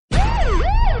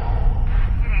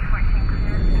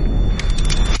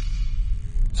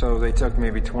So they took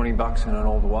maybe $20 and an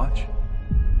old watch?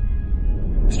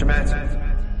 Mr. Manson,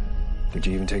 did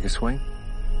you even take a swing?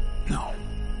 No.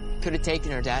 Could have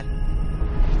taken her, Dad.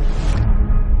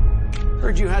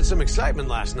 Heard you had some excitement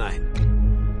last night.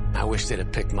 I wish they'd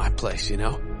have picked my place, you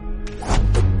know?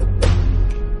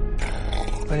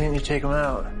 Why didn't you take him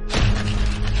out?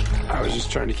 I was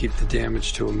just trying to keep the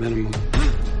damage to a minimum.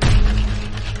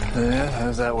 Yeah,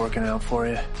 how's that working out for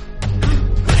you?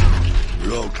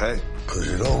 You okay? Because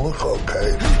you don't look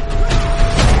okay.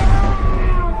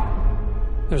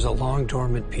 There's a long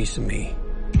dormant piece of me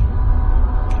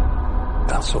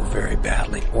that so very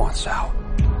badly wants out.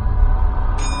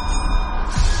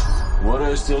 What are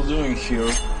you still doing here,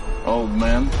 old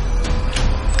man?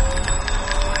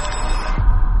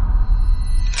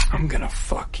 I'm gonna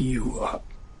fuck you up.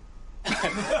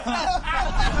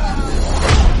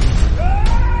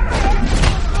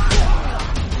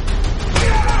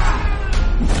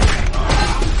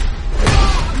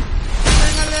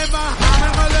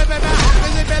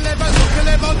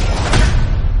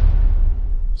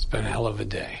 It's been a hell of a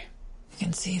day. I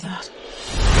can see that.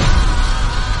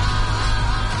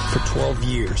 For 12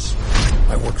 years,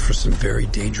 I worked for some very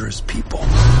dangerous people.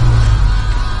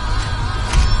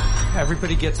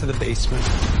 Everybody get to the basement.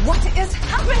 What is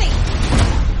happening?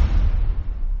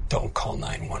 Don't call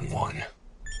 911.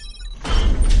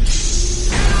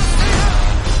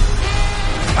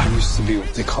 I used to be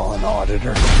what they call an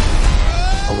auditor.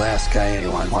 The last guy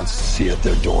anyone wants to see at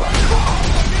their door.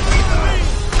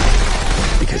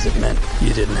 Because it meant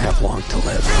you didn't have long to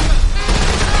live.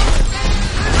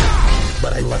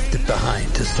 But I left it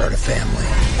behind to start a family.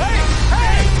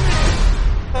 Hey!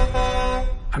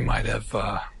 I might have,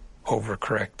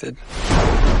 overcorrected.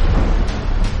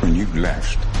 When you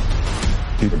left,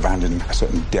 you abandoned a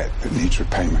certain debt that needs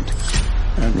repayment.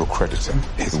 And your creditor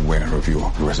is aware of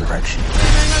your resurrection.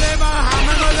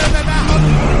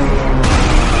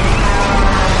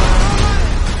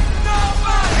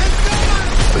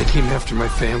 They came after my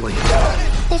family.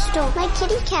 They stole my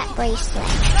kitty cat bracelet.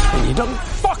 And you don't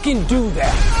fucking do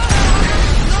that.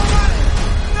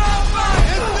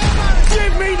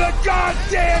 Give me the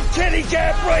goddamn kitty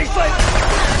cat bracelet!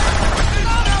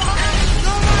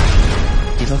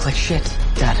 You look like shit,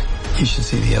 Dad. You should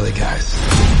see the other guys.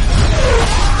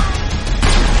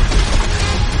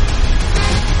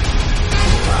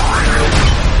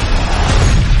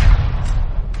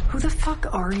 Who the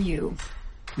fuck are you?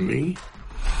 Me?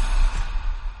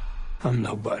 I'm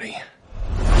nobody.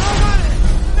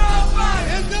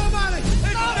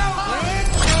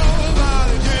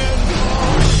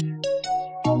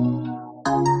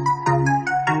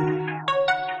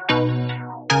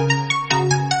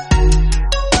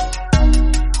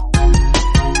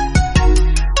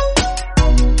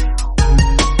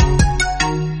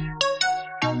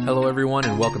 Hello, everyone,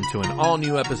 and welcome to an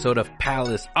all-new episode of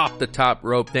Palace Off the Top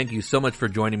Rope. Thank you so much for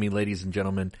joining me, ladies and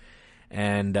gentlemen.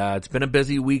 And it's been a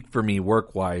busy week for me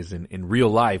work-wise in real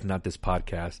life, not this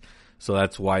podcast. So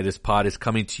that's why this pod is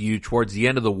coming to you towards the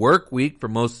end of the work week for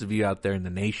most of you out there in the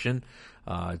nation.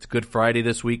 It's Good Friday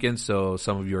this weekend, so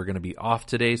some of you are going to be off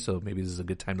today, so maybe this is a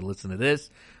good time to listen to this.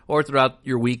 Or throughout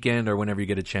your weekend or whenever you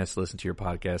get a chance to listen to your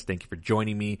podcast. Thank you for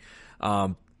joining me.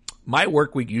 My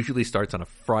work week usually starts on a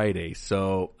Friday,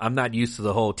 so I'm not used to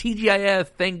the whole TGIF,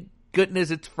 thank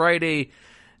goodness it's Friday.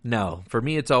 No, for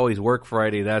me it's always work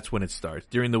Friday, that's when it starts.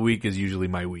 During the week is usually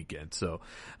my weekend, so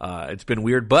it's been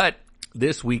weird, but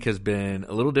this week has been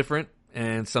a little different,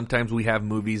 and sometimes we have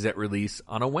movies that release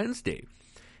on a Wednesday,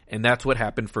 and that's what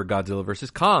happened for Godzilla vs.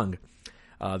 Kong.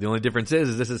 The only difference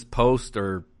is this is post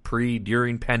or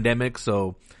during pandemic,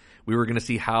 so we were going to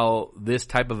see how this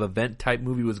type of event type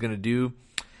movie was going to do.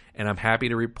 And I'm happy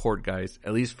to report, guys,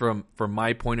 at least from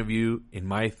my point of view, in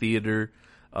my theater,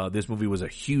 this movie was a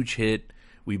huge hit.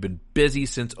 We've been busy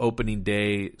since opening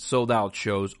day, sold out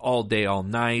shows all day, all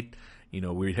night. You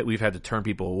know, we've had to turn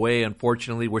people away,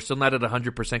 unfortunately. We're still not at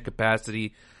 100%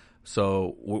 capacity,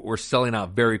 so we're selling out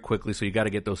very quickly, so you got to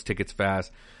get those tickets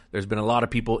fast. There's been a lot of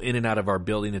people in and out of our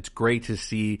building. It's great to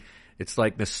see. It's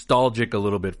like nostalgic a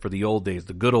little bit for the old days,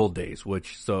 the good old days,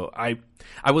 so I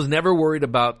was never worried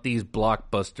about these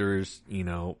blockbusters, you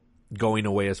know, going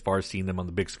away as far as seeing them on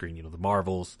the big screen, you know, the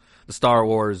Marvels, the Star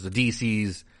Wars, the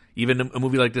DCs, even a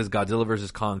movie like this, Godzilla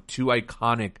vs. Kong, two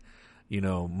iconic, you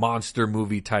know, monster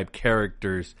movie type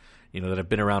characters, you know, that have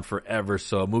been around forever.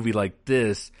 So a movie like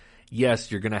this,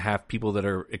 yes, you're going to have people that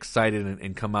are excited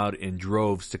and come out in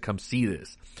droves to come see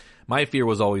this. My fear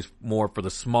was always more for the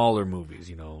smaller movies,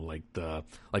 you know, like the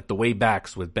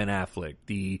Waybacks with Ben Affleck,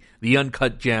 the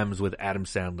Uncut Gems with Adam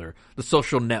Sandler, The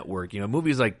Social Network, you know,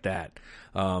 movies like that.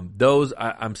 Those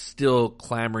I'm still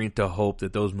clamoring to hope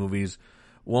that those movies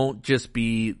won't just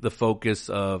be the focus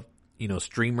of, you know,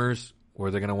 streamers,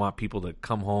 where they're going to want people to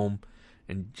come home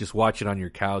and just watch it on your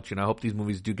couch. And I hope these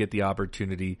movies do get the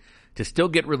opportunity to still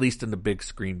get released on the big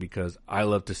screen, because I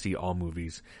love to see all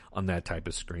movies on that type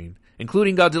of screen,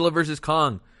 including Godzilla vs.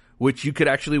 Kong, which you could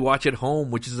actually watch at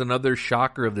home, which is another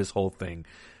shocker of this whole thing.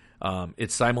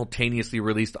 It's simultaneously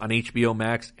released on HBO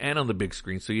Max and on the big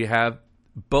screen, so you have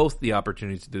both the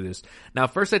opportunities to do this. Now,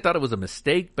 first I thought it was a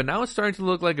mistake, but now it's starting to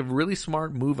look like a really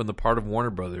smart move on the part of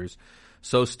Warner Brothers.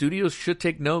 So studios should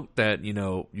take note that, you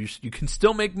know, you can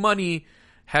still make money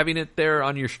having it there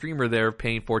on your streamer there,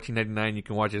 paying $14.99. You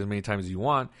can watch it as many times as you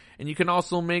want, and you can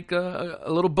also make a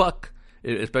little buck,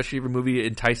 especially if a movie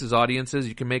entices audiences.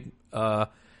 You can make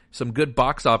some good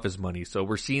box office money. So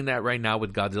we're seeing that right now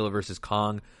with Godzilla vs.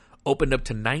 Kong. Opened up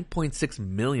to $9.6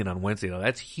 million on Wednesday. Now,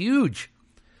 that's huge.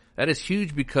 That is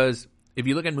huge, because if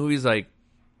you look at movies like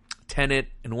Tenet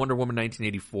and Wonder Woman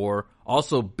 1984,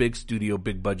 also big studio,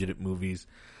 big budgeted movies.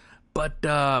 But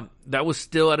that was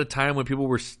still at a time when people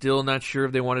were still not sure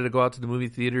if they wanted to go out to the movie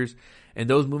theaters. And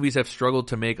those movies have struggled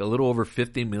to make a little over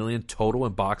 $50 million total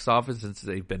in box office since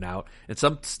they've been out. And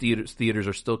some theaters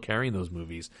are still carrying those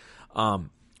movies. So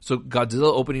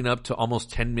Godzilla opening up to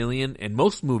almost $10 million, and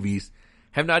most movies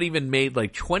have not even made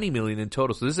like $20 million in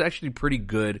total. So this is actually pretty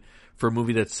good for a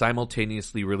movie that's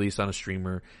simultaneously released on a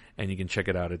streamer and you can check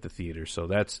it out at the theater. So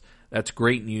that's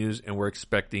great news, and we're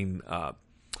expecting,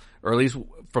 or at least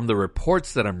from the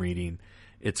reports that I'm reading,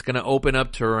 it's going to open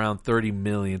up to around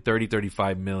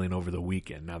 35 million over the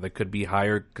weekend. Now, that could be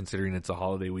higher considering it's a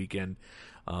holiday weekend.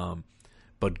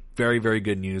 But very, very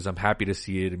good news. I'm happy to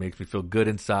see it. It makes me feel good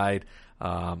inside.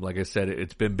 Like I said,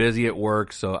 it's been busy at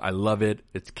work, so I love it.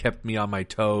 It's kept me on my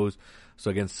toes. So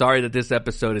again, sorry that this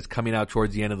episode is coming out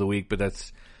towards the end of the week, but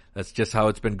that's just how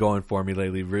it's been going for me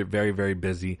lately. Very, very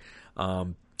busy.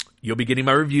 You'll be getting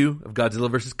my review of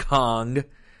Godzilla vs. Kong,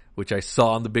 which I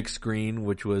saw on the big screen,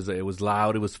 it was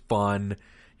loud, it was fun.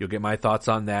 You'll get my thoughts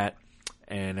on that.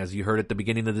 And as you heard at the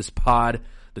beginning of this pod,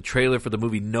 the trailer for the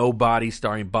movie Nobody,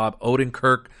 starring Bob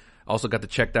Odenkirk, also got to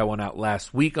check that one out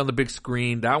last week on the big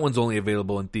screen. That one's only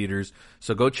available in theaters,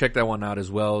 so go check that one out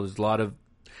as well. There's a lot of,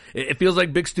 it feels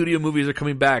like big studio movies are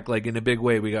coming back, like in a big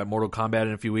way. We got Mortal Kombat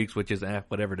in a few weeks, which is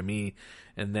whatever to me.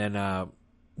 And then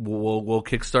we'll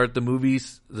kickstart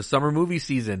the summer movie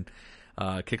season.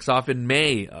 Kicks off in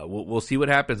May. We'll see what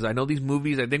happens. I know these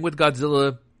movies, I think with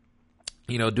Godzilla,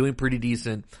 doing pretty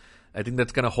decent, I think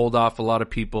that's going to hold off a lot of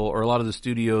people, or a lot of the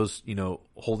studios,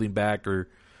 holding back or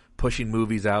pushing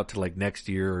movies out to like next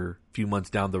year or a few months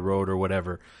down the road or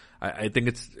whatever. I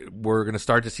think we're going to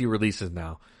start to see releases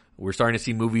now. We're starting to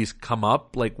see movies come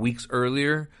up like weeks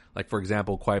earlier. Like, for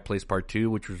example, Quiet Place Part 2,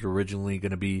 which was originally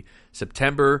going to be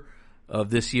September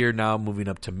of this year, now moving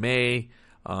up to May.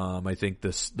 I think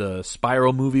the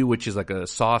Spiral movie, which is like a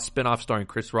Saw spinoff starring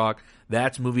Chris Rock,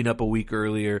 that's moving up a week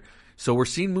earlier. So we're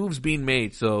seeing moves being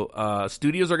made. So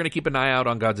studios are going to keep an eye out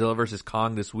on Godzilla vs.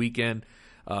 Kong this weekend,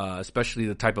 especially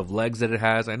the type of legs that it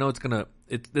has. I know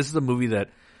this is a movie that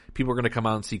people are going to come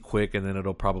out and see quick, and then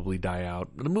it'll probably die out.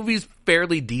 The movie's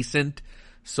fairly decent,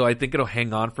 so I think it'll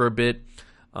hang on for a bit.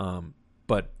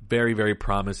 But very, very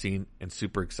promising and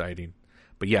super exciting.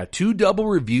 But yeah, 2 double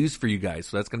reviews for you guys.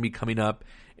 So that's going to be coming up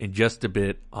in just a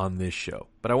bit on this show.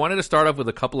 But I wanted to start off with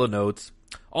a couple of notes,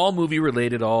 all movie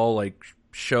related, all like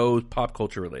shows, pop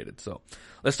culture related. So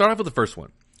let's start off with the first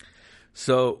one.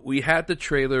 So we had the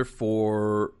trailer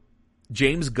for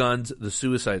James Gunn's The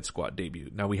Suicide Squad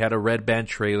debut. Now, we had a Red Band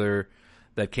trailer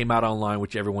that came out online,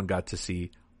 which everyone got to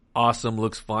see. Awesome,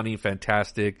 looks funny,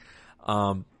 fantastic.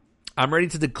 I'm ready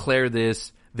to declare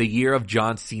this the year of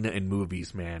John Cena in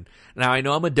movies, man. Now, I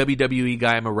know I'm a WWE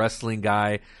guy, I'm a wrestling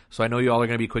guy, so I know you all are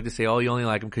going to be quick to say, oh, you only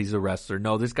like him because he's a wrestler.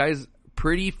 No, this guy's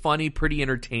pretty funny, pretty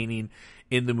entertaining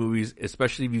in the movies,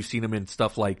 especially if you've seen him in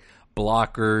stuff like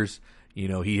Blockers.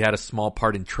 He had a small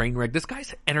part in Trainwreck. This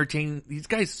guy's entertaining. This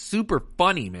guy's super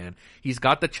funny, man. He's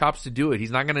got the chops to do it.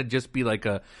 He's not going to just be like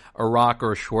a Rock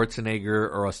or a Schwarzenegger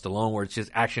or a Stallone where it's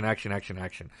just action, action, action,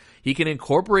 action. He can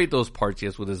incorporate those parts,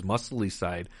 yes, with his muscly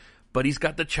side, but he's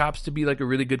got the chops to be like a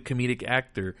really good comedic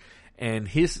actor. And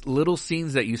his little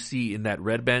scenes that you see in that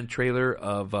Red Band trailer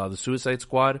of The Suicide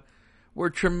Squad were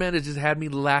tremendous. Just had me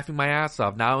laughing my ass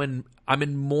off. Now I'm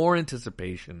in more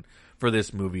anticipation for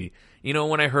this movie.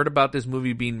 When I heard about this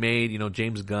movie being made,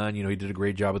 James Gunn, he did a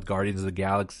great job with Guardians of the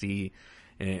Galaxy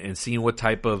and seeing what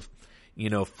type of,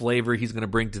 flavor he's going to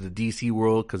bring to the DC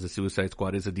world, because the Suicide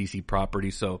Squad is a DC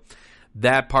property. So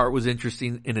that part was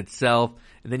interesting in itself.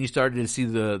 And then you started to see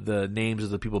the names of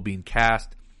the people being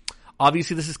cast.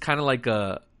 Obviously, this is kind of like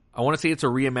I want to say it's a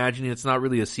reimagining. It's not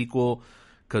really a sequel,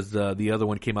 because the other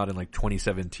one came out in like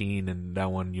 2017, and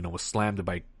that one, was slammed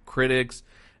by critics.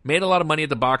 Made a lot of money at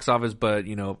the box office, but,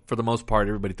 for the most part,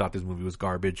 everybody thought this movie was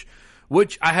garbage,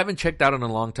 which I haven't checked out in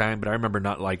a long time, but I remember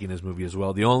not liking this movie as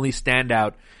well. The only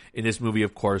standout in this movie,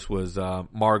 of course, was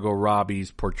Margot Robbie's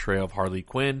portrayal of Harley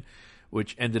Quinn,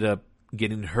 which ended up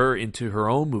getting her into her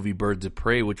own movie, Birds of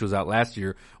Prey, which was out last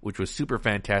year, which was super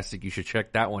fantastic. You should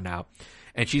check that one out.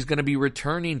 And she's going to be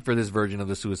returning for this version of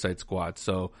the Suicide Squad.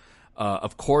 So,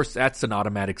 of course, that's an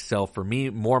automatic sell for me.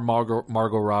 More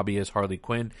Margot Robbie as Harley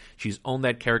Quinn. She's owned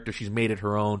that character. She's made it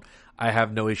her own. I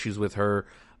have no issues with her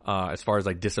as far as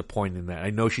like disappointing that. I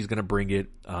know she's going to bring it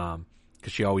because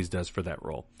she always does for that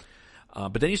role.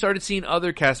 But then you started seeing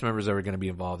other cast members that were going to be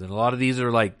involved. And a lot of these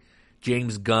are like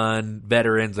James Gunn,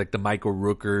 veterans like the Michael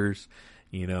Rookers.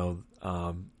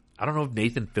 I don't know if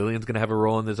Nathan Fillion's going to have a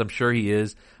role in this. I'm sure he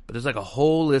is. But there's like a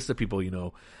whole list of people,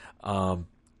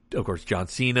 of course, John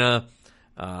Cena.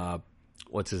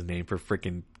 What's his name for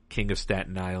freaking King of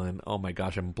Staten Island? Oh my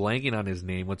gosh, I'm blanking on his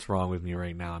name. What's wrong with me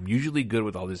right now? I'm usually good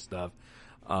with all this stuff.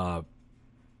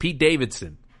 Pete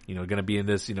Davidson, going to be in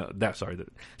this,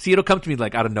 see, it'll come to me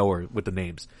like out of nowhere with the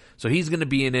names. So he's going to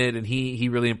be in it, and he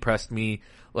really impressed me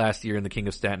last year in The King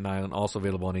of Staten Island, also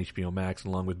available on HBO Max,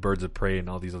 along with Birds of Prey and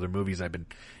all these other movies I've been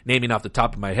naming off the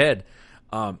top of my head.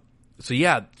 So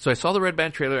I saw the Red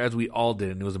Band trailer, as we all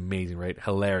did, and it was amazing, right?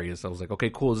 Hilarious. I was like, okay,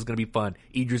 cool, this is going to be fun.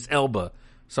 Idris Elba.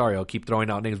 Sorry, I'll keep throwing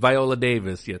out names. Viola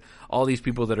Davis. Yeah, all these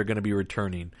people that are going to be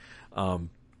returning.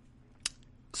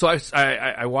 So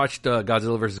I watched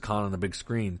Godzilla vs. Kong on the big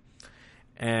screen.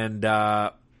 And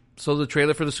so the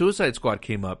trailer for the Suicide Squad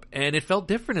came up, and it felt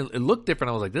different. It looked different.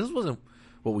 I was like, this wasn't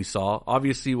what we saw.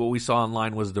 Obviously, what we saw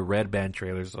online was the Red Band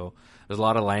trailer, so there's a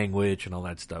lot of language and all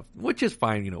that stuff, which is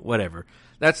fine, whatever.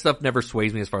 That stuff never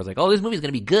sways me as far as like, oh, this movie's going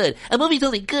to be good. A movie's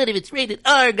only good if it's rated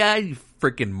R, guys. You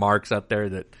freaking marks out there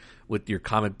that with your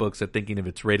comic books that thinking if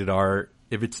it's rated R,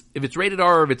 if it's rated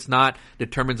R or if it's not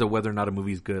determines whether or not a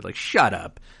movie's good. Like, shut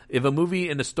up. If a movie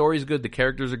and the story's good, the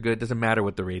characters are good, doesn't matter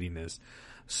what the rating is.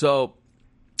 So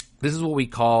this is what we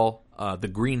call the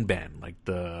green band, like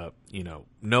the,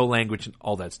 no language and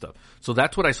all that stuff. So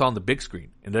that's what I saw on the big screen.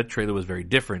 And that trailer was very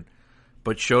different,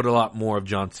 but showed a lot more of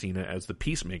John Cena as the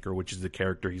Peacemaker, which is the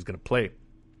character he's going to play.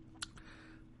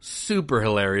 Super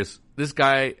hilarious. This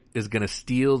guy is going to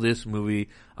steal this movie.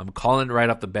 I'm calling it right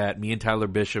off the bat. Me and Tyler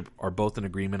Bishop are both in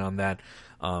agreement on that.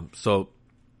 So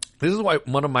this is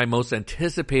one of my most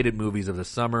anticipated movies of the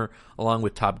summer, along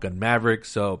with Top Gun Maverick.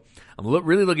 So I'm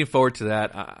really looking forward to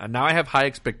that. Now I have high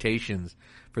expectations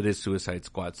for this Suicide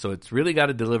Squad. So it's really got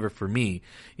to deliver for me.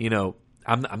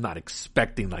 I'm not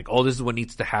expecting like, oh, this is what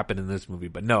needs to happen in this movie.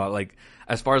 But no, like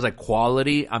as far as like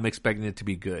quality, I'm expecting it to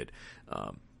be good.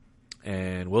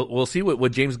 And we'll see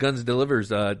what James Gunn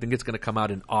delivers. I think it's going to come out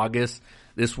in August.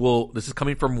 This is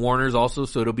coming from Warner's also,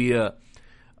 so it'll be a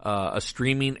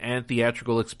streaming and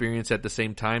theatrical experience at the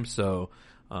same time. So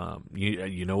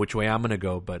you know which way I'm going to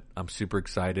go, but I'm super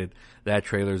excited. That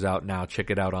trailer's out now.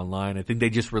 Check it out online. I think they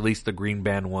just released the Green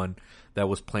Band one that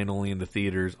was playing only in the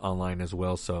theaters online as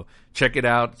well. So check it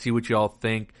out. See what y'all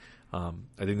think. I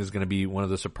think this is going to be one of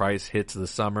the surprise hits of the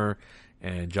summer.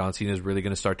 And John Cena is really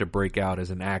going to start to break out as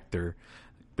an actor,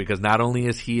 because not only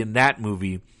is he in that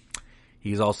movie,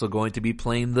 he's also going to be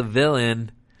playing the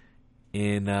villain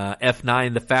in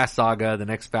F9, the Fast Saga, the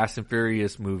next Fast and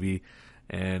Furious movie.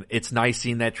 And it's nice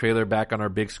seeing that trailer back on our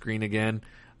big screen again.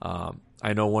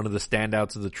 I know one of the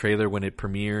standouts of the trailer when it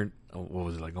premiered, what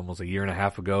was it, like almost a year and a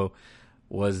half ago,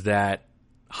 was that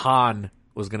Han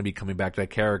was going to be coming back,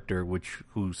 that character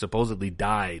who supposedly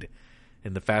died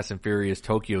in the Fast and Furious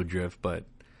Tokyo Drift, but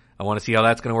I want to see how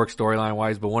that's going to work storyline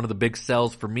wise. But one of the big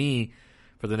sells for me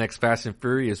for the next Fast and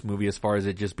Furious movie, as far as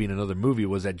it just being another movie,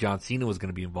 was that John Cena was going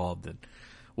to be involved in.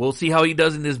 We'll see how he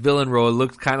does in this villain role. It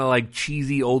looks kind of like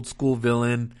cheesy old school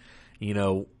villain,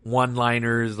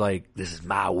 one-liners like, this is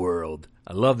my world.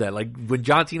 I love that. Like when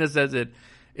John Cena says it,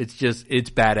 it's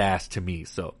badass to me.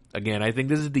 So again, I think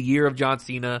this is the year of John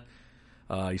Cena.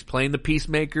 He's playing the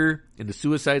Peacemaker in the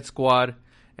Suicide Squad.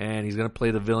 And he's going to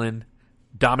play the villain,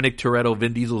 Dominic Toretto,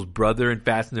 Vin Diesel's brother in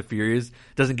Fast and the Furious.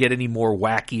 Doesn't get any more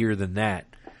wackier than that.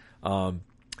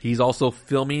 He's also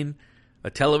filming a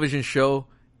television show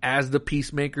as the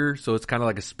Peacemaker, so it's kind of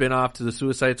like a spin-off to the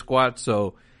Suicide Squad.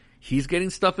 So he's getting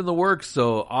stuff in the works.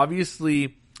 So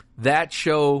obviously that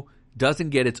show doesn't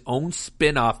get its own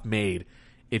spin-off made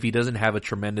if he doesn't have a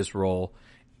tremendous role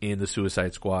in the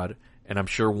Suicide Squad, and I'm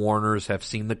sure Warner's have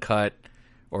seen the cut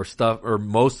or stuff or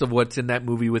most of what's in that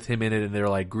movie with him in it, and they're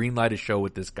like, green light a show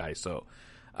with this guy. So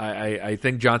I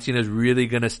think John Cena is really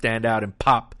going to stand out and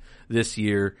pop this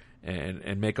year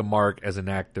and make a mark as an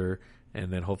actor,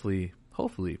 and then hopefully,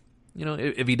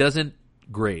 if he doesn't,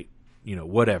 great,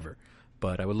 whatever.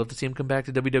 But I would love to see him come back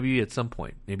to WWE at some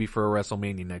point, maybe for a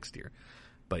WrestleMania next year.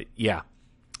 But yeah,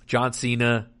 John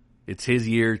Cena, it's his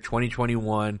year,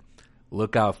 2021.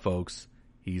 Look out, folks.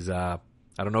 He's I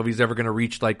don't know if he's ever going to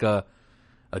reach like a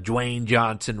Dwayne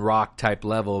Johnson Rock type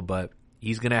level, but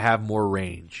he's going to have more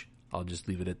range. I'll just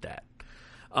leave it at that.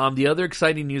 The other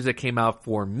exciting news that came out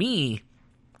for me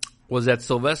was that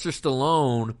Sylvester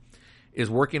Stallone is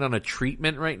working on a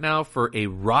treatment right now for a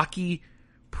Rocky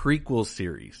prequel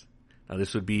series. Now,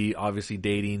 this would be obviously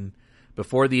dating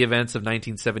before the events of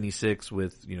 1976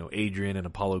 with, Adrian and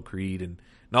Apollo Creed and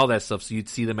all that stuff. So you'd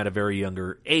see them at a very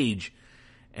younger age.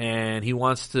 And he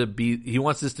wants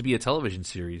this to be a television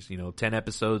series, 10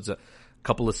 episodes, a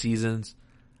couple of seasons.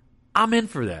 I'm in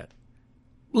for that.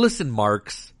 Listen,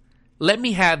 Marks, let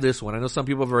me have this one. I know some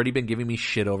people have already been giving me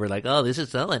shit over like, oh, this is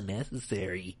so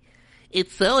unnecessary.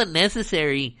 It's so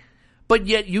unnecessary. But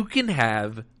yet you can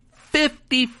have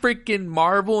 50 freaking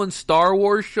Marvel and Star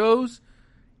Wars shows.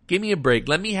 Give me a break.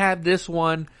 Let me have this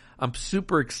one. I'm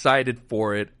super excited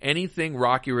for it. Anything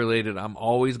Rocky related, I'm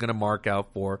always going to mark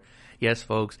out for. Yes,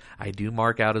 folks, I do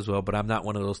mark out as well, but I'm not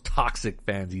one of those toxic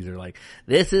fans either. Like,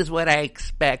 this is what I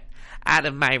expect out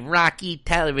of my Rocky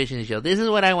television show. This is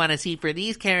what I want to see for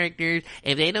these characters.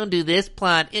 If they don't do this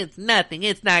plot, it's nothing.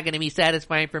 It's not going to be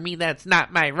satisfying for me. That's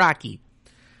not my Rocky.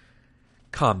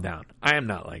 Calm down. I am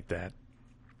not like that.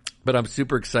 But I'm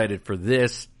super excited for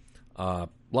this. A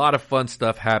lot of fun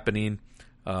stuff happening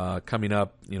coming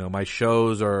up. My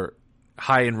shows are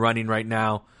high and running right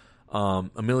now.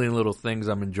 A million little things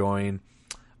I'm enjoying.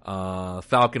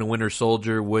 Falcon and Winter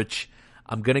Soldier, which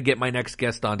I'm gonna get my next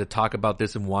guest on to talk about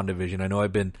this in WandaVision. I know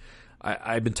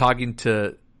I've been talking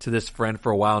to this friend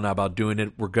for a while now about doing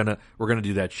it. We're gonna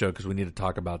do that show because we need to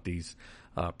talk about these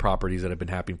properties that have been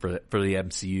happening for the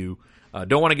MCU.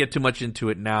 Don't want to get too much into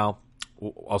it now.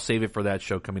 I'll save it for that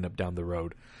show coming up down the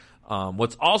road.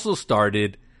 What's also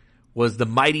started was the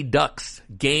Mighty Ducks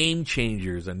Game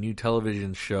Changers, a new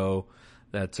television show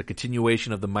that's a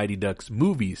continuation of the Mighty Ducks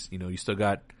movies. You still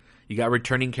got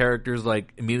returning characters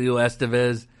like Emilio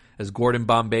Estevez as Gordon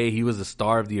Bombay. He was a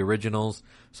star of the originals,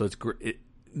 so it's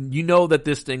that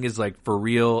this thing is like for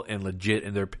real and legit,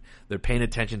 and they're paying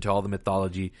attention to all the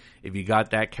mythology. If you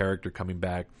got that character coming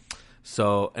back.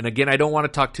 So, and again, I don't want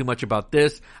to talk too much about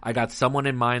this. I got someone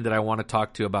in mind that I want to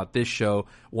talk to about this show.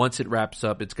 Once it wraps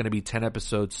up, it's going to be 10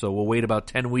 episodes, so we'll wait about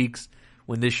 10 weeks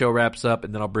when this show wraps up,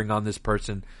 and then I'll bring on this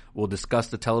person. We'll discuss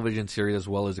the television series as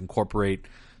well as incorporate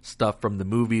stuff from the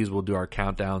movies. We'll do our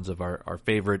countdowns of our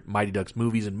favorite Mighty Ducks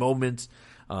movies and moments.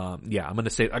 I'm going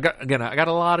to say, I got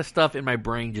a lot of stuff in my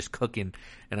brain just cooking,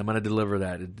 and I'm going to deliver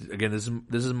that. Again,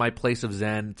 this is my place of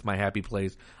zen. It's my happy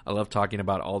place. I love talking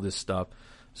about all this stuff.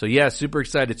 So yeah, super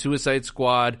excited. Suicide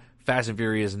Squad, Fast and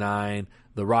Furious 9,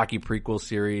 the Rocky prequel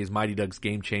series, Mighty Ducks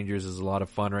Game Changers is a lot of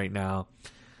fun right now.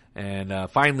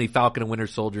 And finally, Falcon and Winter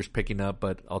Soldier's picking up,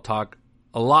 but I'll talk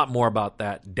a lot more about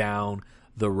that down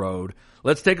the road.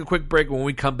 Let's take a quick break. When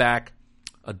we come back,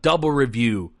 a double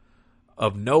review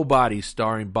of Nobody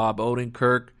starring Bob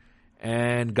Odenkirk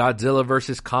and Godzilla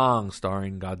vs. Kong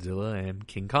starring Godzilla and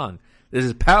King Kong. This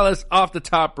is Palace Off the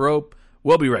Top Rope.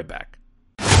 We'll be right back.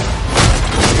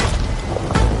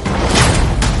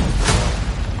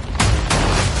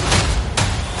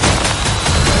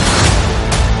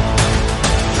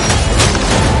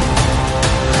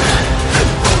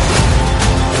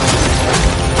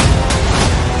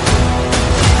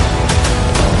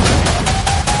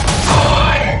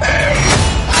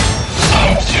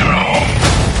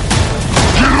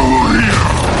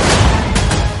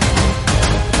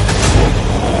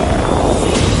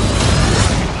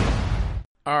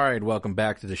 Alright, welcome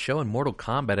back to the show. And Mortal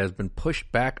Kombat has been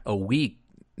pushed back a week,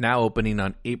 now opening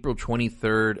on April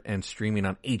 23rd and streaming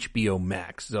on HBO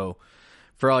Max. So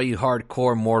for all you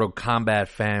hardcore Mortal Kombat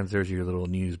fans, there's your little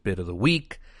news bit of the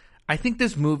week. I think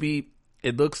this movie,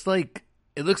 it looks like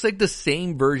the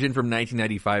same version from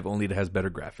 1995, only it has better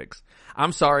graphics.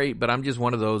 I'm sorry, but I'm just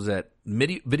one of those that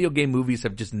video game movies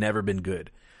have just never been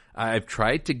good. I've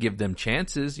tried to give them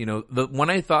chances. The one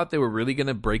I thought they were really going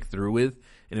to break through with,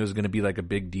 and it was going to be like a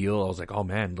big deal. I was like, oh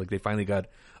man, like they finally got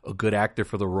a good actor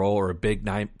for the role, or a big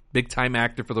time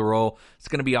actor for the role. It's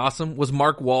going to be awesome. Was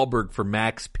Mark Wahlberg for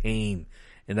Max Payne,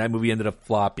 and that movie ended up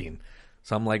flopping.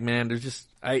 So I'm like, man, there's just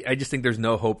I just think there's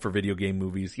no hope for video game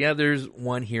movies. Yeah, there's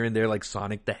one here and there like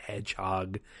Sonic the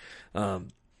Hedgehog. But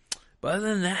other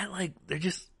than that, like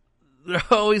they're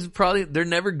always they're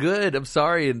never good. I'm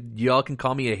sorry, and y'all can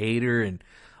call me a hater, and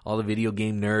all the video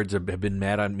game nerds have been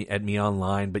mad at me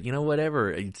online. But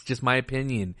whatever. It's just my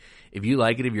opinion. If you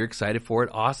like it, if you're excited for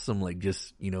it, awesome. Like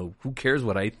just who cares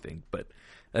what I think? But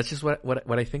that's just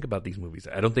what I think about these movies.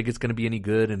 I don't think it's going to be any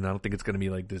good, and I don't think it's going to be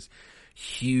like this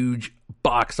huge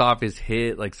box office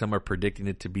hit like some are predicting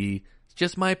it to be. It's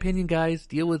just my opinion, guys.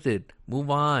 Deal with it. Move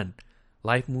on.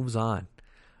 Life moves on.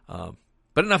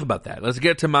 But enough about that. Let's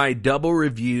get to my double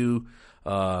review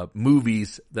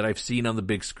movies that I've seen on the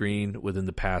big screen within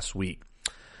the past week.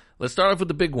 Let's start off with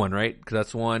the big one, right? Because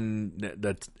that's one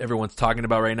that everyone's talking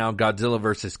about right now. Godzilla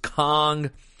vs.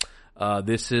 Kong.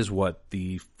 This is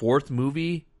the fourth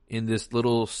movie in this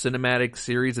little cinematic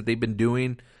series that they've been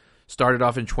doing. Started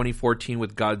off in 2014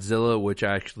 with Godzilla, which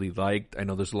I actually liked. I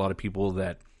know there's a lot of people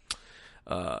that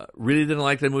really didn't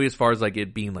like that movie as far as like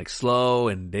it being like slow,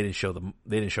 and they didn't show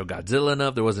Godzilla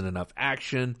enough. There wasn't enough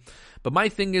action. But my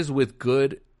thing is with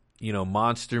good,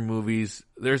 monster movies,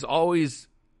 it's always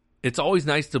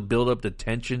nice to build up the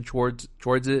tension towards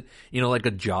it. Like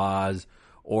a Jaws,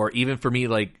 or even for me,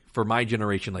 like for my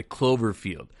generation, like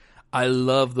Cloverfield. I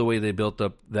love the way they built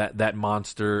up that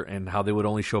monster and how they would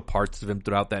only show parts of him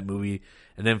throughout that movie.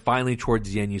 And then finally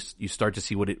towards the end, you start to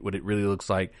see what it really looks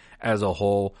like as a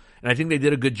whole. And I think they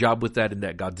did a good job with that in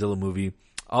that Godzilla movie.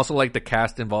 I also like the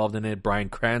cast involved in it. Bryan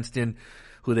Cranston,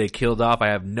 who they killed off. I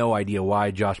have no idea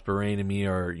why. Josh Perrin and me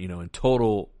are, in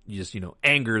total just,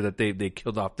 anger that they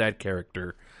killed off that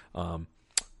character,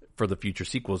 for the future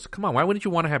sequels. Come on. Why wouldn't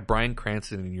you want to have Bryan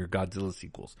Cranston in your Godzilla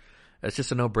sequels? That's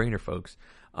just a no-brainer, folks.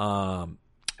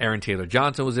 Aaron Taylor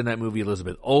Johnson was in that movie.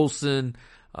 Elizabeth Olsen.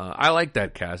 I like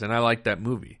that cast and I like that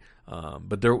movie.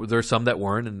 But there's some that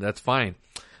weren't, and that's fine.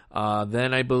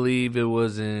 Then I believe it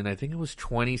was I think it was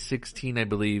 2016, I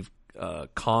believe,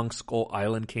 Kong Skull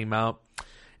Island came out.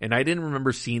 And I didn't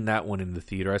remember seeing that one in the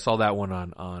theater. I saw that one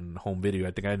on home video.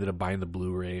 I think I ended up buying the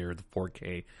Blu-ray or the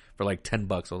 4K for like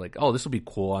 $10. I was like, oh, this will be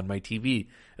cool on my TV.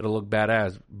 It'll look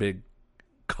badass. Big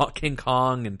King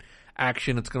Kong and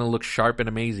action. It's going to look sharp and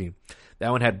amazing.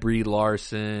 That one had Brie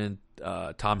Larson,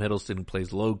 Tom Hiddleston, who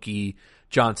plays Loki,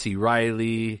 John C.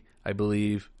 Reilly, I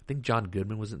believe. I think John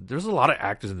Goodman was in. There's a lot of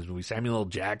actors in this movie. Samuel L.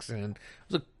 Jackson.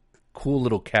 It was a cool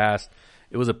little cast.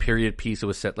 It was a period piece. It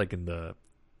was set like in the,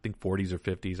 I think 40s or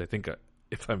 50s. I think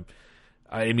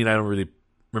I don't really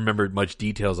remember much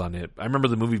details on it. I remember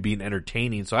the movie being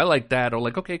entertaining, so I like that. I'm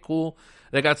like, okay, cool.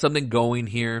 They got something going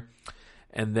here.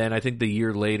 And then I think the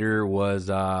year later was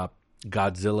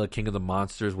Godzilla, King of the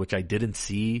Monsters, which I didn't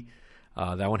see.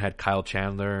 That one had Kyle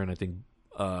Chandler and I think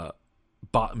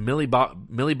Millie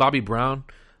Bobby Brown,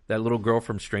 that little girl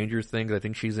from Stranger Things. I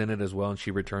think she's in it as well, and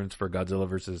she returns for Godzilla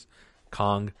vs.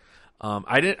 Kong.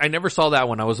 I never saw that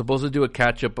one. I was supposed to do a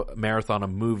catch-up marathon of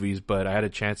movies, but I had a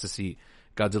chance to see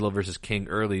Godzilla vs. King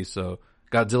early, so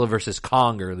Godzilla vs.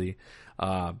 Kong early.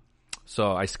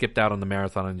 So I skipped out on the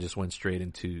marathon and just went straight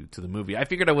into the movie. I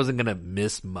figured I wasn't going to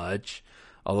miss much,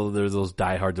 although there's those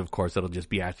diehards, of course, that'll just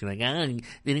be asking like,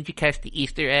 didn't you catch the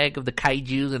Easter egg of the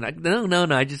kaijus? And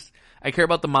no, I care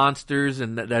about the monsters,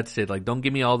 and that's it. Like, don't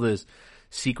give me all this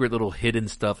secret little hidden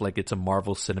stuff like it's a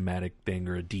Marvel cinematic thing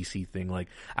or a DC thing. Like,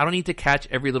 I don't need to catch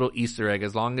every little Easter egg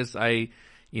as long as I,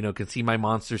 can see my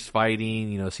monsters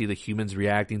fighting, see the humans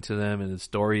reacting to them, and the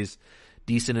story's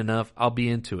decent enough. I'll be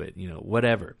into it,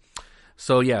 whatever.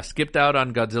 So yeah, skipped out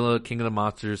on Godzilla, King of the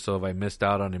Monsters. So if I missed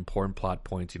out on important plot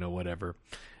points, whatever.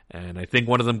 And I think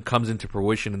one of them comes into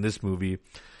fruition in this movie.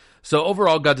 So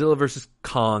overall, Godzilla vs.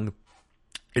 Kong,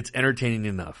 it's entertaining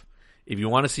enough. If you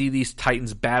want to see these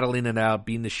titans battling it out,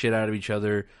 beating the shit out of each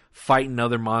other, fighting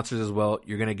other monsters as well,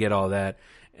 you're going to get all that.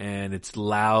 And it's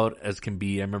loud as can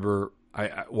be. I remember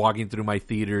I walking through my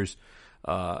theaters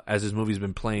as this movie's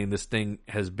been playing. This thing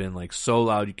has been like so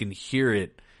loud. You can hear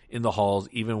it in the halls,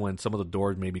 even when some of the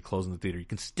doors may be closed in the theater. You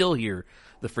can still hear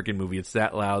the freaking movie. It's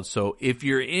that loud. So if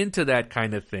you're into that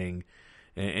kind of thing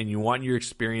and you want your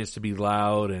experience to be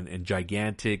loud and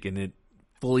gigantic and it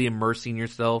fully immersing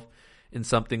yourself in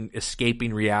something,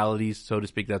 escaping reality, so to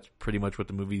speak, that's pretty much what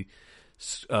the movie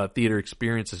theater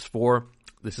experience is for.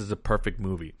 This is a perfect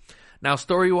movie. Now,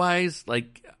 story-wise,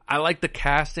 like, I like the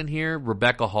cast in here.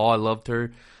 Rebecca Hall, I loved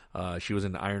her. She was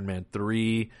in Iron Man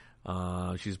 3.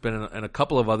 She's been in a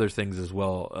couple of other things as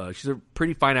well. She's a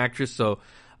pretty fine actress, so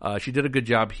she did a good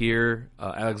job here.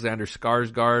 Alexander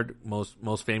Skarsgård,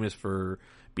 most famous for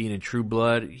being in True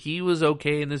Blood. He was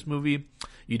okay in this movie.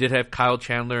 You did have Kyle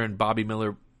Chandler and Bobby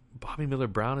Miller Bobby Miller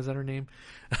Brown, is that her name?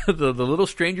 the little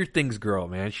Stranger Things girl,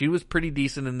 man. She was pretty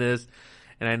decent in this.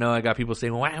 And I know I got people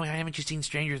saying, well, why haven't you seen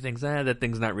Stranger Things? That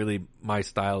thing's not really my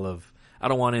style of, I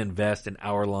don't want to invest in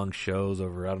hour-long shows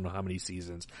over I don't know how many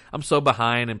seasons. I'm so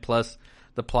behind, and plus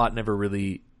the plot never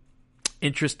really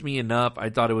interested me enough. I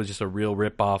thought it was just a real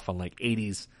rip-off on like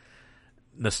 80s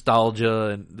nostalgia,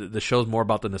 and the show's more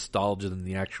about the nostalgia than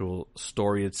the actual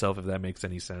story itself, if that makes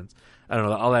any sense. I don't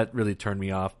know. All that really turned me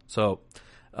off. So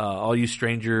all you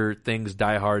Stranger Things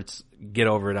diehards, get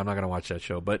over it. I'm not going to watch that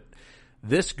show. But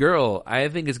this girl, I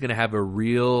think, is going to have a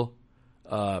real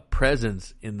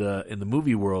presence in the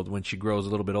movie world when she grows a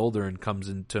little bit older and comes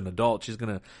into an adult. She's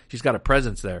got a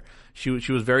presence there. She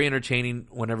was very entertaining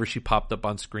whenever she popped up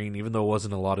on screen, even though it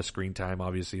wasn't a lot of screen time.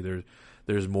 Obviously,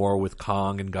 there's more with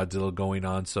Kong and Godzilla going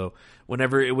on. So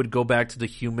whenever it would go back to the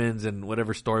humans and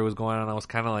whatever story was going on, I was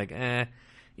kind of like,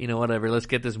 whatever. Let's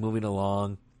get this moving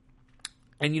along.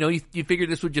 And you figured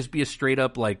this would just be a straight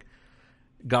up like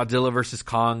Godzilla versus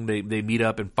Kong, they meet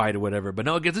up and fight or whatever. But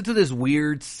no, it gets into this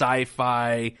weird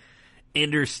sci-fi,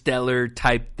 interstellar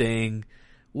type thing,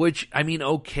 which, I mean,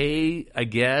 okay, I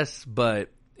guess, but,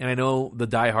 and I know the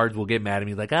diehards will get mad at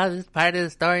me, like, oh, this is part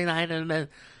of the storyline, and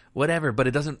whatever, but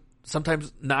it doesn't,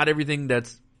 sometimes not everything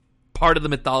that's part of the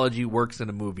mythology works in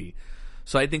a movie.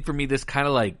 So I think for me, this kind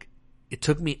of like, it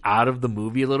took me out of the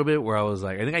movie a little bit, where I was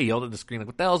like, I think I yelled at the screen, like,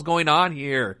 what the hell's going on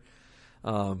here?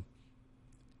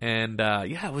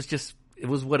 It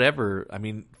was whatever. I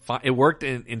mean, it worked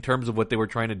in terms of what they were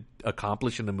trying to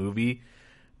accomplish in the movie.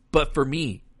 But for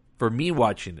me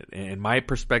watching it, and my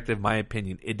perspective, my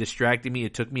opinion, it distracted me.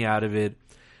 It took me out of it.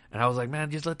 And I was like, man,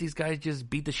 just let these guys just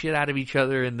beat the shit out of each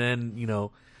other and then,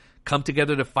 come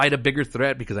together to fight a bigger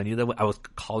threat, because I knew that I was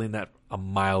calling that a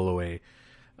mile away.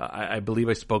 I believe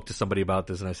I spoke to somebody about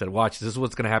this and I said, watch, this is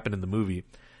what's going to happen in the movie.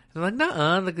 And they're like,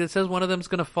 nuh-uh, like, it says one of them's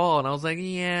going to fall. And I was like,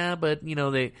 yeah, but,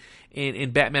 they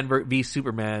in Batman v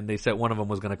Superman, they said one of them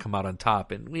was going to come out on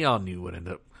top. And we all knew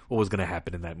what was going to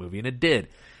happen in that movie. And it did.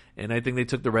 And I think they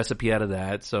took the recipe out of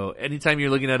that. So anytime you're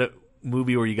looking at a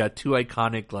movie where you got two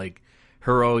iconic, like,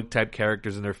 heroic type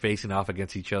characters and they're facing off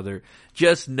against each other,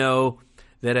 just know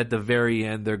that at the very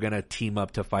end, they're going to team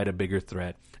up to fight a bigger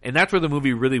threat. And that's where the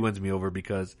movie really wins me over,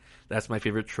 because that's my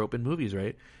favorite trope in movies,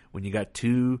 right? When you got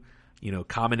two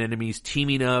common enemies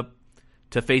teaming up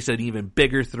to face an even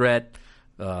bigger threat.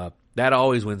 That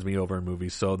always wins me over in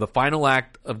movies. So the final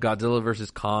act of Godzilla vs.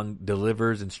 Kong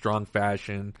delivers in strong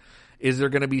fashion. Is there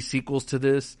going to be sequels to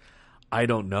this? I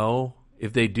don't know.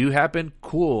 If they do happen,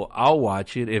 cool, I'll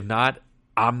watch it. If not,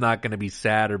 I'm not going to be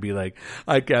sad or be like,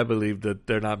 I can't believe that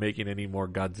they're not making any more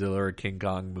Godzilla or King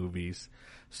Kong movies.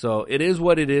 So it is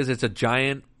what it is. It's a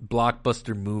giant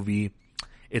blockbuster movie.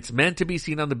 It's meant to be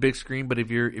seen on the big screen, but if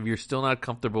you're still not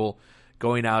comfortable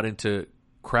going out into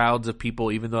crowds of people,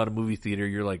 even though at a movie theater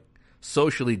you're like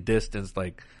socially distanced,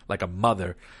 like a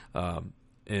mother,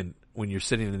 and when you're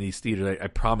sitting in these theaters, I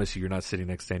promise you're not sitting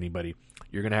next to anybody.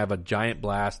 You're gonna have a giant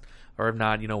blast, or if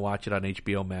not, watch it on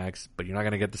HBO Max, but you're not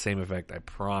gonna get the same effect. I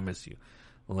promise you,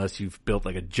 unless you've built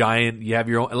like a giant,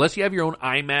 unless you have your own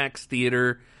IMAX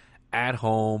theater at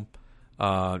home.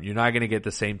 You're not going to get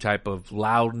the same type of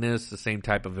loudness, the same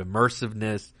type of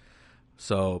immersiveness.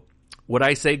 So would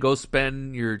I say go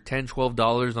spend your $10,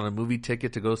 $12 on a movie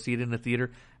ticket to go see it in the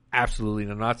theater? Absolutely.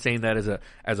 And I'm not saying that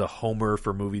as a homer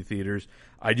for movie theaters.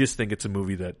 I just think it's a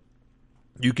movie that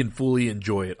you can fully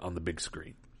enjoy it on the big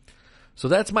screen. So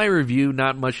that's my review.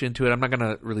 Not much into it. I'm not going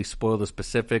to really spoil the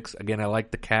specifics. Again, I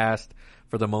like the cast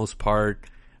for the most part.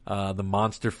 The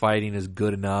monster fighting is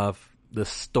good enough. The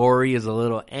story is a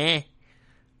little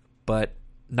but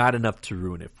not enough to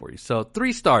ruin it for you. So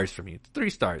 3 stars for me. It's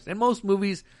 3 stars. And most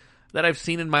movies that I've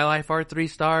seen in my life are 3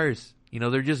 stars.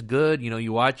 They're just good.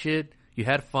 You watch it, you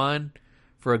had fun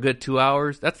for a good 2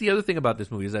 hours. That's the other thing about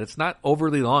this movie, is that it's not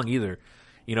overly long either.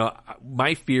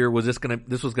 My fear was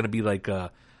this was gonna be like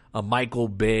a Michael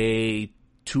Bay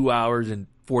 2 hours and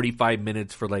 45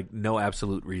 minutes for like no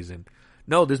absolute reason.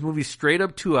 No, this movie's straight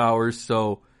up 2 hours,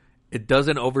 so it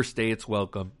doesn't overstay its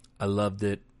welcome. I loved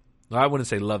it. Well, I wouldn't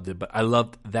say loved it, but I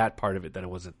loved that part of it, that it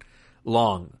wasn't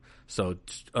long. So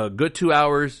a good 2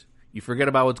 hours. You forget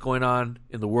about what's going on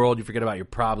in the world. You forget about your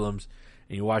problems.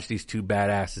 And you watch these two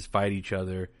badasses fight each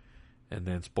other. And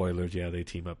then, spoilers, they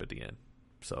team up at the end.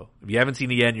 So if you haven't seen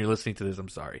it yet and you're listening to this, I'm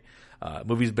sorry.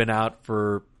 Movie's been out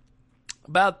for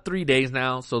about 3 days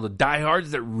now. So the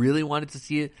diehards that really wanted to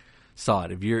see it saw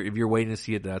it. If you're waiting to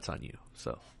see it, that's on you.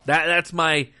 So that's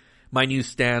my new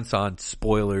stance on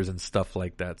spoilers and stuff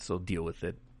like that, so deal with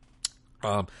it.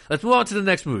 Let's move on to the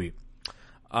next movie.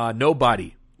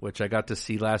 Nobody, which I got to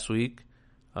see last week.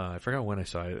 I forgot when I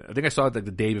saw it. I think I saw it like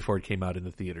the day before it came out in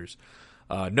the theaters.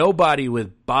 Nobody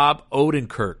with Bob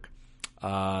Odenkirk.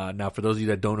 Now, for those of you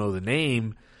that don't know the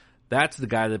name, that's the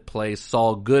guy that plays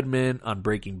Saul Goodman on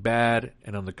Breaking Bad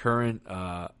and on the current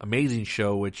amazing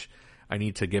show, which I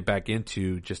need to get back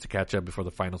into just to catch up before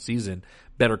the final season,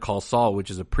 Better Call Saul, which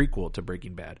is a prequel to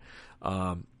Breaking Bad.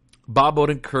 Bob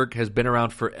Odenkirk has been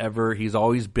around forever. He's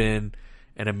always been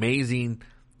an amazing,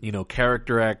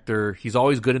 character actor. He's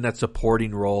always good in that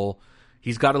supporting role.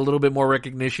 He's got a little bit more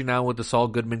recognition now with the Saul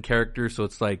Goodman character, so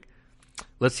it's like,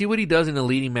 let's see what he does in a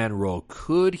leading man role.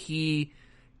 Could he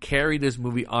carry this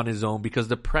movie on his own? Because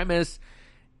the premise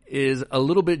is a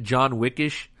little bit John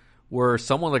Wickish, where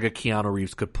someone like a Keanu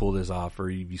Reeves could pull this off, or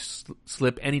if you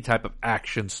slip any type of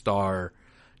action star,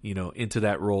 into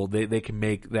that role, they can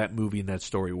make that movie and that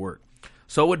story work.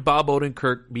 So would Bob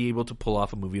Odenkirk be able to pull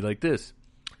off a movie like this?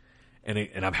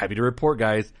 And I'm happy to report,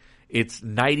 guys, it's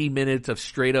 90 minutes of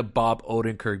straight up Bob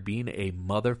Odenkirk being a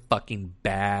motherfucking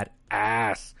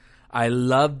badass. I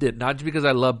loved it, not just because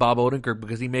I love Bob Odenkirk,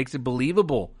 because he makes it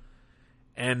believable.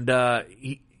 And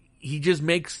he just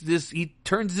makes this, he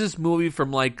turns this movie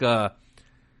from like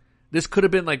this could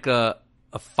have been like a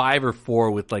 5 or 4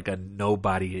 with like a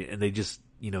nobody, and they just,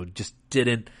 just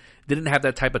didn't have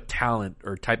that type of talent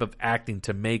or type of acting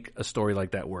to make a story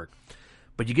like that work.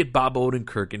 But you get Bob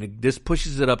Odenkirk, and this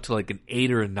pushes it up to like an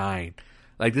 8 or a 9.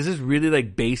 Like, this is really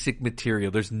like basic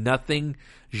material. There's nothing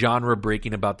genre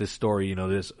breaking about this story.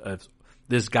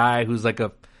 This guy who's like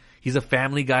he's a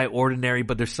family guy, ordinary,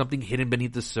 but there's something hidden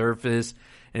beneath the surface,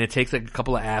 and it takes like a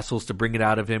couple of assholes to bring it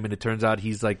out of him, and it turns out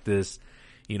he's like this,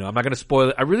 I'm not going to spoil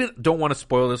it. I really don't want to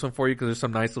spoil this one for you because there's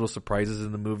some nice little surprises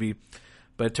in the movie,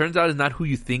 but it turns out he's not who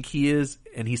you think he is,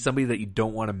 and he's somebody that you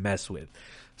don't want to mess with.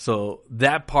 So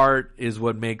that part is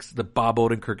what makes the Bob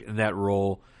Odenkirk in that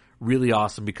role really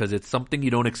awesome, because it's something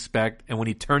you don't expect, and when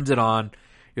he turns it on,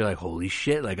 you're like, holy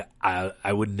shit, like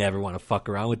I would never want to fuck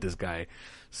around with this guy.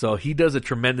 So he does a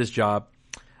tremendous job.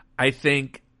 I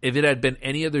think if it had been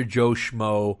any other Joe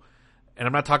Schmo, and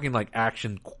I'm not talking like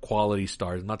action quality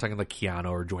stars, I'm not talking like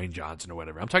Keanu or Dwayne Johnson or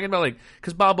whatever. I'm talking about like,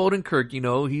 because Bob Odenkirk,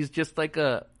 he's just like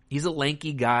he's a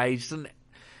lanky guy. He's just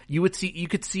you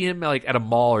could see him like at a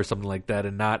mall or something like that,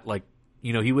 and not like,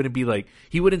 he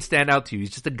wouldn't stand out to you. He's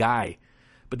just a guy.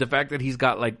 But the fact that he's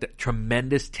got like the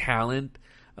tremendous talent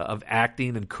of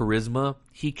acting and charisma,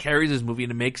 he carries his movie,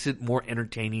 and it makes it more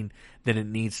entertaining than it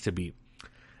needs to be.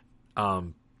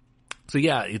 So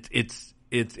yeah, it's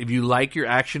if you like your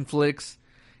action flicks,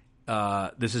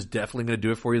 this is definitely going to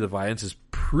do it for you. The violence is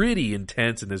pretty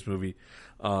intense in this movie.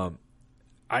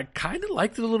 I kind of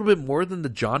liked it a little bit more than the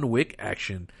John Wick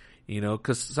action,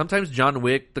 because sometimes John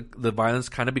Wick, the violence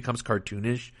kind of becomes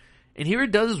cartoonish, and here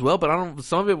it does as well, but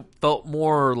some of it felt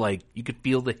more like you could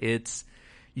feel the hits,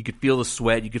 you could feel the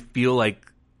sweat, you could feel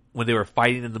like when they were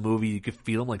fighting in the movie, you could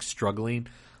feel them like struggling.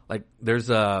 Like this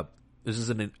is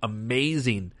an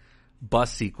amazing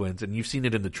bus sequence, and you've seen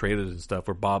it in the trailers and stuff,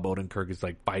 where Bob Odenkirk is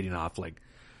like fighting off like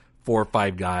 4 or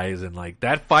 5 guys, and like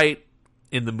that fight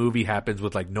in the movie happens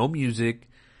with like no music.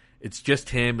 It's just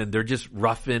him, and they're just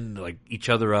roughing like each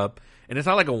other up. And it's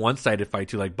not like a one-sided fight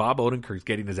too. Like Bob Odenkirk's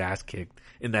getting his ass kicked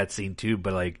in that scene too,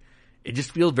 but like it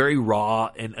just feels very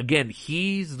raw. And again,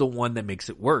 he's the one that makes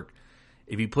it work.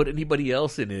 If you put anybody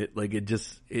else in it, like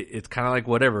it's kind of like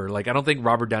whatever. Like I don't think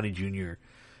Robert Downey Jr.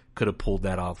 could have pulled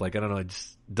that off. Like I don't know, it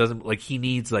just doesn't, like he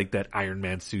needs like that Iron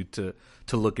Man suit to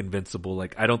look invincible.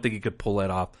 Like I don't think he could pull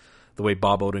that off the way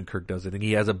Bob Odenkirk does it. And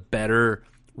he has a better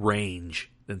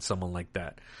range than someone like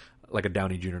that. Like a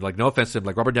Downey Jr. Like, no offense to him,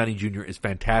 like Robert Downey Jr. is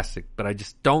fantastic, but I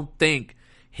just don't think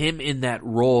him in that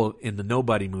role in the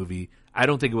Nobody movie, I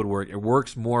don't think it would work. It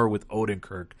works more with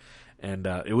Odenkirk, and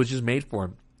it was just made for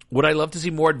him. Would I love to see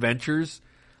more adventures?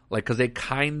 Like, because they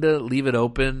kind of leave it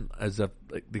open as if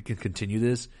like, they can continue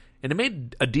this, and it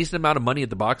made a decent amount of money at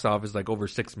the box office, like over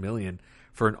 $6 million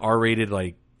for an R-rated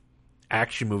like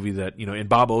action movie that, and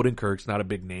Bob Odenkirk's not a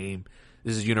big name.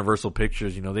 This is Universal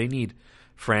Pictures. They need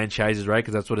franchises, right?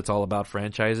 Because that's what it's all about,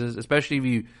 franchises.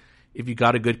 Especially if you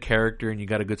got a good character and you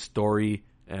got a good story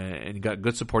and you got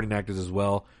good supporting actors as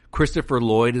well. Christopher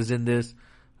Lloyd is in this.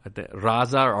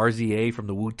 Raza or RZA from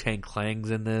the Wu-Tang Clan's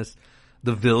in this.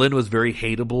 The villain was very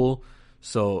hateable,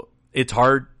 so it's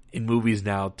hard in movies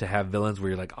now to have villains where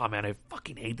you're like, oh man, I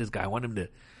fucking hate this guy. I want him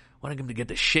to get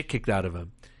the shit kicked out of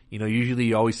him. Usually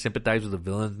you always sympathize with the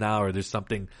villains now, or there's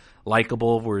something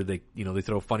likable where they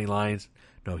throw funny lines.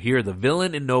 No, here, the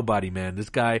villain in Nobody, man.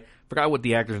 This guy, forgot what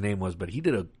the actor's name was, but he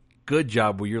did a good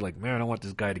job where you're like, man, I want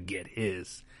this guy to get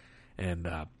his. And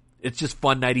it's just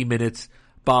fun 90 minutes.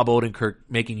 Bob Odenkirk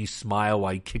making you smile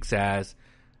while he kicks ass.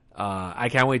 I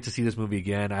can't wait to see this movie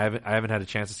again. I haven't had a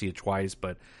chance to see it twice,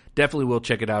 but definitely will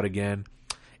check it out again.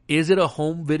 Is it a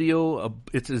home video?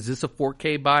 Is this a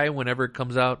 4K buy whenever it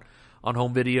comes out on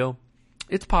home video?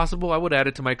 It's possible. I would add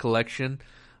it to my collection,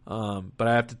 but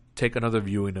I have to take another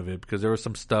viewing of it because there was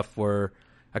some stuff where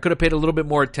I could have paid a little bit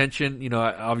more attention. You know,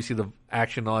 obviously the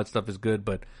action and all that stuff is good,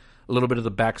 but a little bit of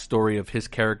the backstory of his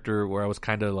character where I was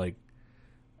kind of like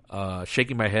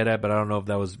shaking my head at, but I don't know if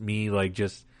that was me like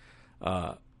just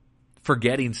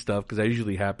forgetting stuff because that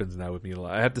usually happens now with me a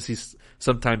lot. I have to see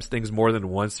sometimes things more than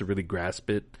once to really grasp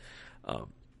it.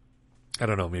 I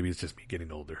don't know. Maybe it's just me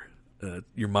getting older.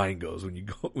 Your mind goes when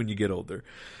you get older.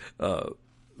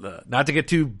 Not to get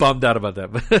too bummed out about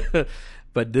that,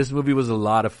 but this movie was a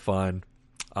lot of fun.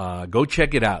 Go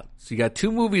check it out. So you got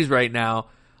 2 movies right now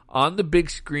on the big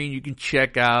screen. You can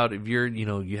check out if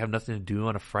you have nothing to do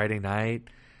on a Friday night.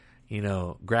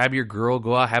 Grab your girl,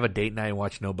 go out, have a date night, and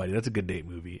watch Nobody. That's a good date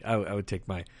movie. I would take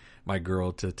my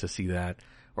girl to see that,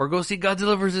 or go see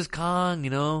Godzilla vs.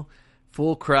 Kong.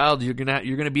 Full crowd. You're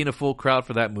gonna be in a full crowd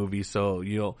for that movie, so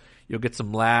you'll get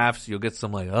some laughs. You'll get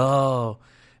some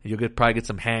you'll probably get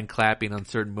some hand clapping on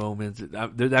certain moments.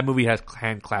 That movie has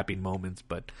hand clapping moments,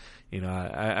 but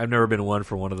I've never been one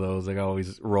for one of those. Like I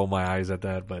always roll my eyes at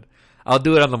that, but I'll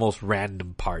do it on the most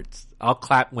random parts. I'll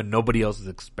clap when nobody else is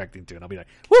expecting to, and I'll be like,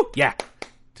 "Woo, yeah!"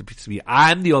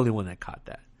 I'm the only one that caught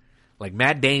that. Like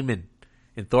Matt Damon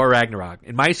in Thor Ragnarok.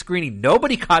 In my screening,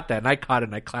 nobody caught that, and I caught it,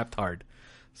 and I clapped hard.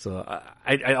 So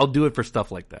I'll do it for stuff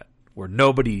like that, where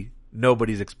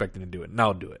nobody's expecting to do it, and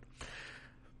I'll do it.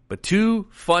 But 2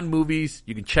 fun movies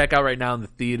you can check out right now in the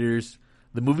theaters.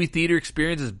 The movie theater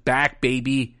experience is back,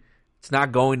 baby. It's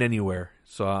not going anywhere.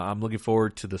 So I'm looking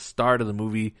forward to the start of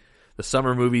the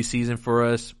summer movie season for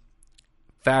us.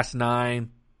 Fast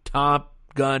 9, Top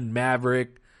Gun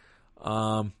Maverick,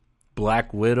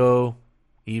 Black Widow,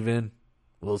 even.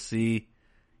 We'll see.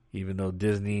 Even though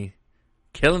Disney,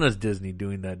 killing us Disney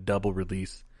doing that double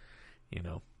release.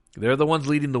 They're the ones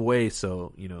leading the way,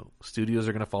 so, studios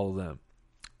are going to follow them.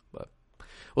 But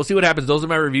we'll see what happens. Those are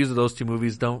my reviews of those 2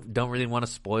 movies. Don't really want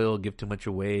to give too much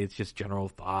away. It's just general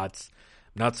thoughts.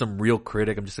 I'm not some real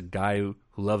critic. I'm just a guy who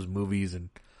loves movies and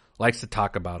likes to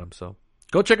talk about them. So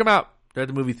go check them out. They're at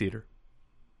the movie theater.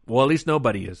 Well, at least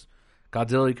Nobody is.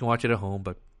 Godzilla, you can watch it at home,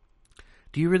 but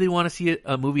do you really want to see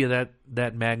a movie of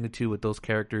that magnitude with those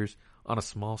characters on a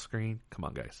small screen? Come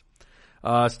on, guys.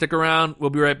 Stick around. We'll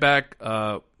be right back.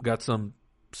 Got some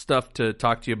stuff to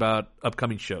talk to you about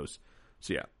upcoming shows.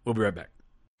 So yeah, we'll be right back.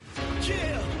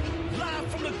 Yeah,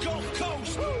 live from the Gulf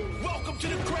Coast. Welcome to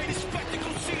the greatest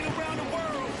spectacle scene around the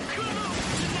world.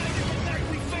 Tonight is the night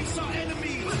we face our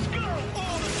enemies. Let's go.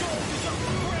 All the gold is up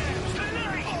for grabs.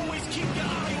 Tonight, always keep your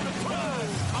eye on the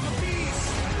prize. I'm a beast.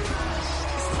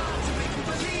 It's time to make you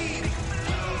believe.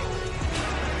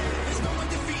 There's no one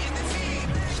defeating the team.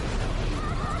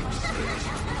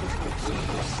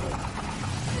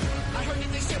 I heard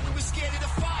that they said we were scared of the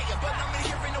fire, but I'm in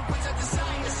here in the winds of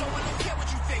desire, so I don't care what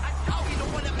you think. I'll be the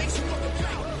one that makes you look a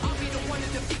play. I'll be the one to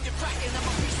defeat the Kraken. I'm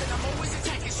a beast and I'm always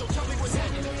attacking, so tell me what's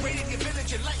happening. Raiding your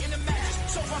village and lighting the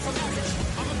matches, so far from average.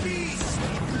 I'm a beast.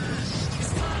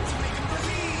 It's time to make you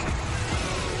believe.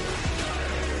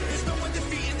 There's no one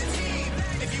defeating the team.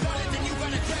 If you want it, then you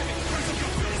gotta grab it. Raise up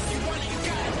your fist. You want it, you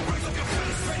got it. Raise up your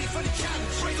fist. Ready for the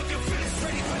challenge. Raise up your fist.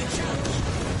 Ready for the challenge.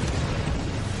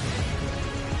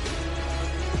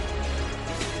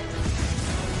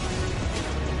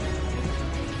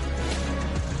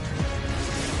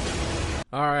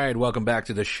 All right, welcome back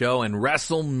to the show, and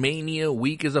WrestleMania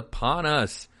week is upon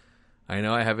us. I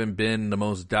know I haven't been the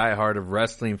most diehard of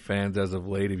wrestling fans as of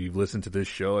late. If you've listened to this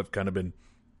show, I've kind of been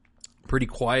pretty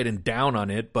quiet and down on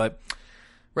it, but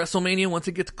WrestleMania, once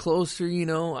it gets closer,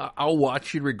 I'll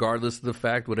watch it regardless of the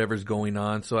fact, whatever's going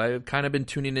on. So I've kind of been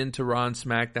tuning into Raw and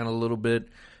SmackDown a little bit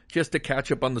just to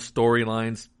catch up on the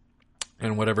storylines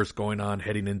and whatever's going on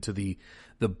heading into the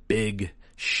big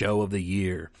show of the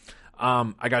year.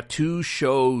 I got 2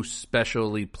 shows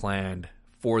specially planned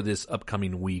for this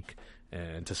upcoming week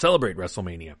and to celebrate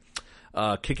WrestleMania.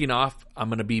 Kicking off, I'm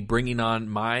going to be bringing on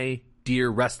my dear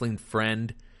wrestling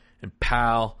friend and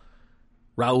pal,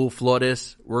 Raul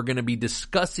Flores. We're going to be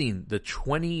discussing the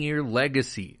 20-year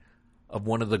legacy of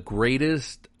one of the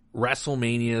greatest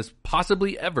WrestleManias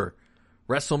possibly ever,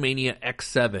 WrestleMania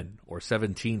X7, or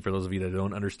 17 for those of you that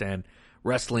don't understand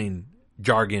wrestling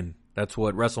jargon. That's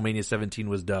what WrestleMania 17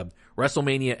 was dubbed.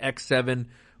 WrestleMania X7,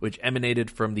 which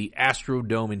emanated from the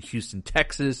Astrodome in Houston,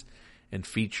 Texas, and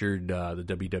featured the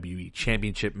WWE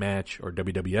Championship match, or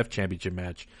WWF Championship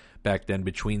match, back then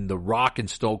between The Rock and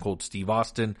Stone Cold Steve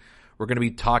Austin. We're going to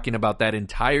be talking about that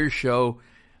entire show.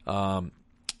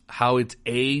 how it's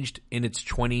aged in its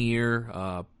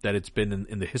 20-year that it's been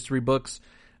in the history books,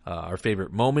 our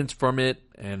favorite moments from it,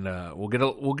 and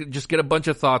we'll just get a bunch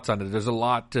of thoughts on it. There's a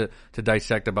lot to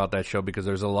dissect about that show because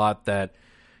there's a lot that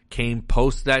came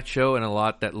post that show and a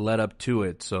lot that led up to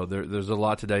it. So there's a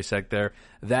lot to dissect there.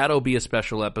 That'll be a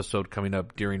special episode coming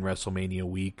up during WrestleMania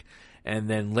week. And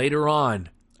then later on,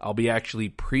 I'll be actually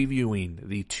previewing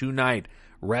the 2-night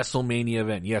WrestleMania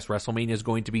event. Yes, WrestleMania is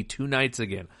going to be 2 nights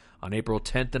again on April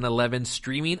 10th and 11th,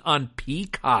 streaming on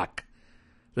Peacock.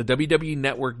 The WWE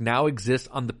Network now exists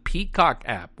on the Peacock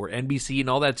app, where NBC and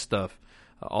all that stuff,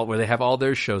 where they have all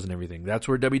their shows and everything. That's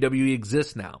where WWE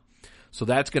exists now. So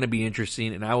that's going to be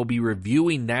interesting, and I will be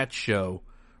reviewing that show,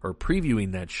 or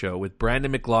previewing that show, with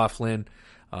Brandon McLaughlin.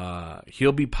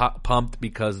 He'll be pumped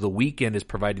because The Weeknd is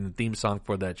providing the theme song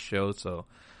for that show, so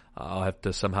I'll have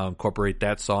to somehow incorporate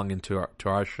that song into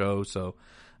our show. So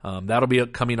that'll be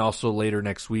coming also later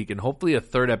next week, and hopefully a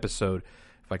third episode.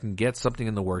 If I can get something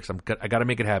in the works, I got to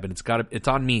make it happen. It's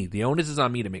on me. The onus is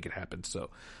on me to make it happen. So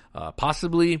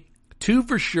possibly 2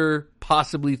 for sure,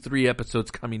 possibly 3 episodes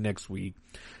coming next week.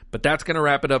 But that's going to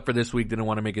wrap it up for this week. Didn't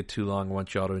want to make it too long. I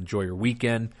want y'all to enjoy your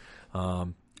weekend.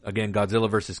 Again, Godzilla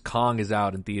vs. Kong is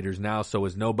out in theaters now. So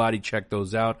is Nobody. Check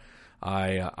those out.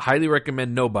 I highly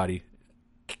recommend Nobody.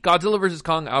 Godzilla vs.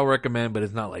 Kong, I'll recommend, but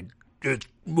it's not like, it's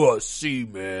must see,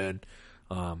 man.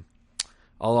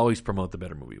 I'll always promote the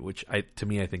better movie, which to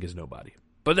me I think is Nobody.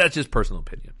 But that's just personal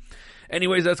opinion.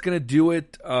 Anyways, that's going to do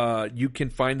it. You can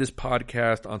find this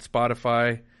podcast on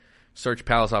Spotify. Search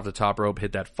Palace Off the Top Rope.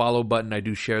 Hit that follow button. I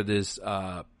do share this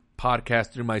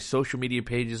podcast through my social media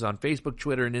pages on Facebook,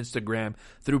 Twitter, and Instagram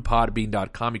through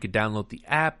podbean.com. You can download the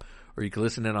app, or you can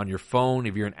listen in on your phone.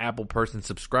 If you're an Apple person,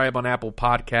 subscribe on Apple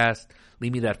Podcasts.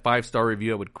 Leave me that 5-star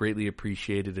review. I would greatly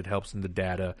appreciate it. It helps in the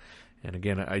data. And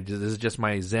again, this is just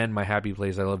my zen, my happy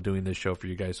place. I love doing this show for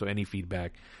you guys. So any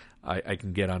feedback I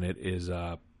can get on it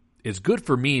is good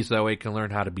for me, so that way I can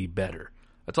learn how to be better.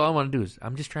 That's all I want to do.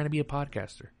 I'm just trying to be a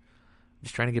podcaster. I'm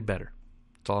just trying to get better.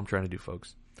 That's all I'm trying to do,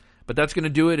 folks. But that's going to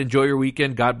do it. Enjoy your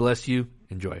weekend. God bless you.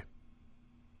 Enjoy.